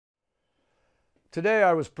Today,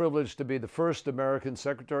 I was privileged to be the first American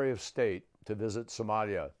Secretary of State to visit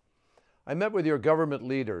Somalia. I met with your government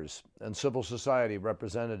leaders and civil society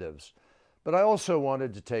representatives, but I also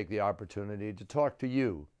wanted to take the opportunity to talk to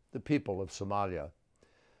you, the people of Somalia.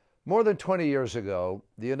 More than 20 years ago,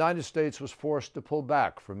 the United States was forced to pull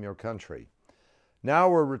back from your country. Now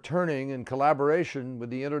we're returning in collaboration with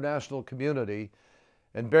the international community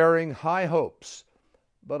and bearing high hopes,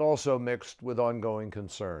 but also mixed with ongoing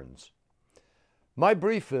concerns. My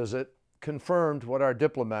brief visit confirmed what our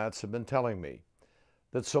diplomats have been telling me,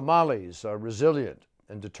 that Somalis are resilient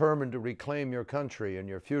and determined to reclaim your country and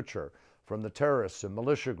your future from the terrorists and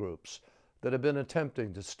militia groups that have been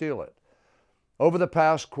attempting to steal it. Over the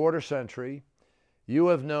past quarter century, you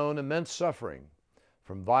have known immense suffering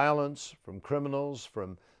from violence, from criminals,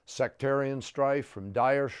 from sectarian strife, from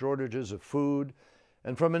dire shortages of food,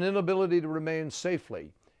 and from an inability to remain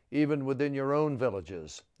safely, even within your own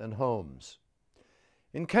villages and homes.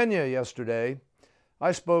 In Kenya yesterday,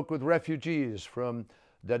 I spoke with refugees from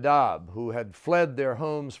Dadaab who had fled their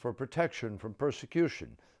homes for protection from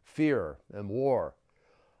persecution, fear, and war.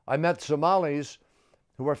 I met Somalis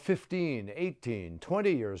who are 15, 18,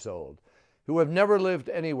 20 years old, who have never lived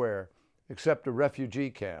anywhere except a refugee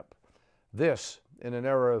camp. This in an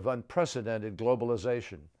era of unprecedented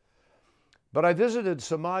globalization. But I visited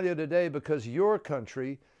Somalia today because your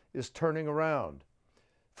country is turning around.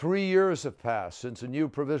 3 years have passed since a new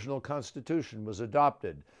provisional constitution was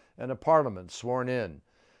adopted and a parliament sworn in.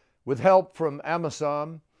 With help from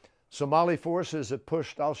AMISOM, Somali forces have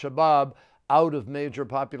pushed al-Shabaab out of major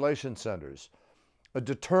population centers. A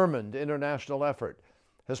determined international effort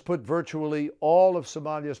has put virtually all of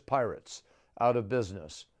Somalia's pirates out of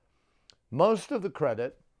business. Most of the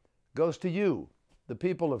credit goes to you, the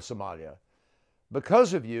people of Somalia.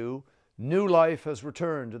 Because of you, new life has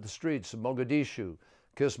returned to the streets of Mogadishu,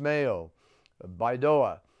 Kismayo,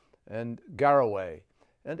 Baidoa, and Garowe,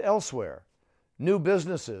 and elsewhere. New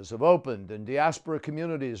businesses have opened and diaspora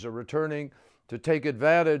communities are returning to take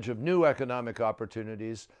advantage of new economic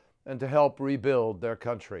opportunities and to help rebuild their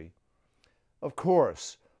country. Of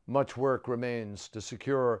course, much work remains to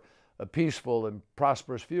secure a peaceful and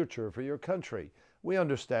prosperous future for your country. We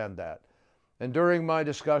understand that. And during my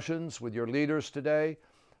discussions with your leaders today,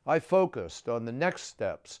 I focused on the next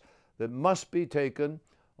steps that must be taken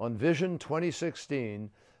on Vision 2016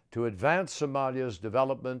 to advance Somalia's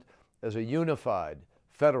development as a unified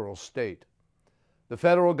federal state. The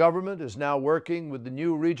federal government is now working with the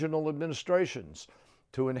new regional administrations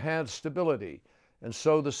to enhance stability and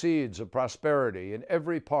sow the seeds of prosperity in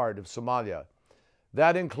every part of Somalia.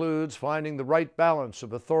 That includes finding the right balance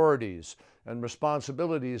of authorities and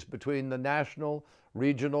responsibilities between the national,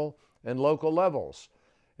 regional, and local levels.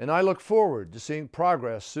 And I look forward to seeing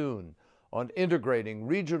progress soon on integrating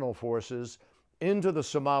regional forces into the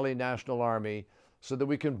Somali National Army so that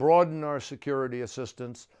we can broaden our security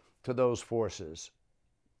assistance to those forces.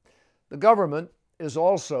 The government is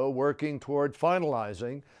also working toward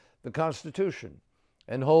finalizing the Constitution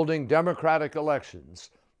and holding democratic elections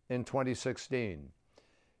in 2016.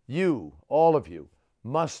 You, all of you,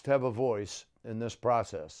 must have a voice in this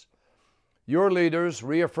process. Your leaders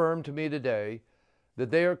reaffirmed to me today that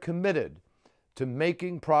they are committed to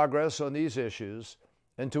making progress on these issues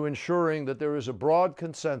and to ensuring that there is a broad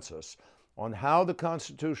consensus on how the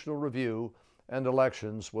constitutional review and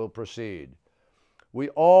elections will proceed. We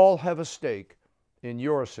all have a stake in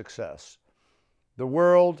your success. The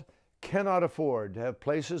world cannot afford to have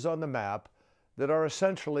places on the map that are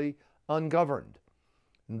essentially ungoverned.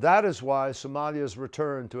 And that is why Somalia's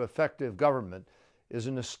return to effective government is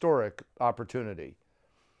an historic opportunity.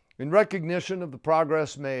 In recognition of the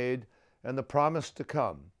progress made and the promise to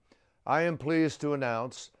come, I am pleased to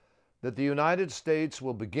announce that the United States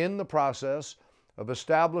will begin the process of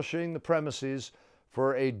establishing the premises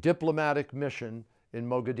for a diplomatic mission in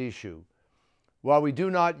Mogadishu. While we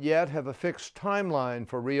do not yet have a fixed timeline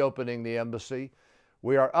for reopening the embassy,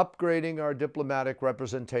 we are upgrading our diplomatic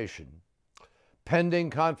representation.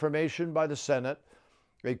 Pending confirmation by the Senate,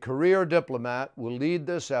 a career diplomat will lead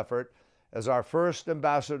this effort as our first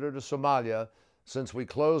ambassador to Somalia since we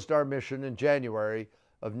closed our mission in January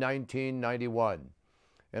of 1991.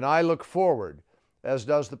 And I look forward, as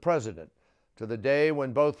does the President, to the day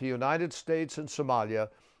when both the United States and Somalia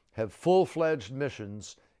have full-fledged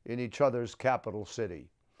missions in each other's capital city.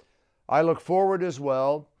 I look forward as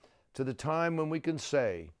well to the time when we can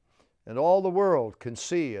say, and all the world can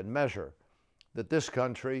see and measure, that this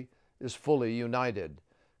country is fully united,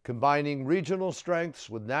 combining regional strengths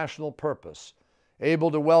with national purpose, able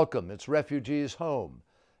to welcome its refugees home,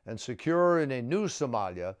 and secure in a new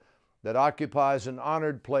Somalia that occupies an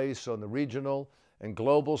honored place on the regional and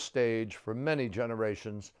global stage for many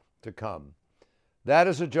generations to come. That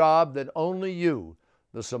is a job that only you,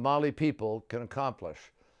 the Somali people, can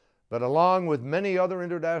accomplish. But along with many other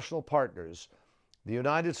international partners, the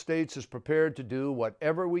United States is prepared to do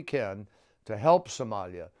whatever we can to help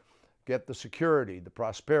Somalia get the security, the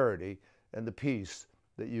prosperity, and the peace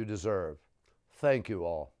that you deserve. Thank you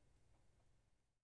all.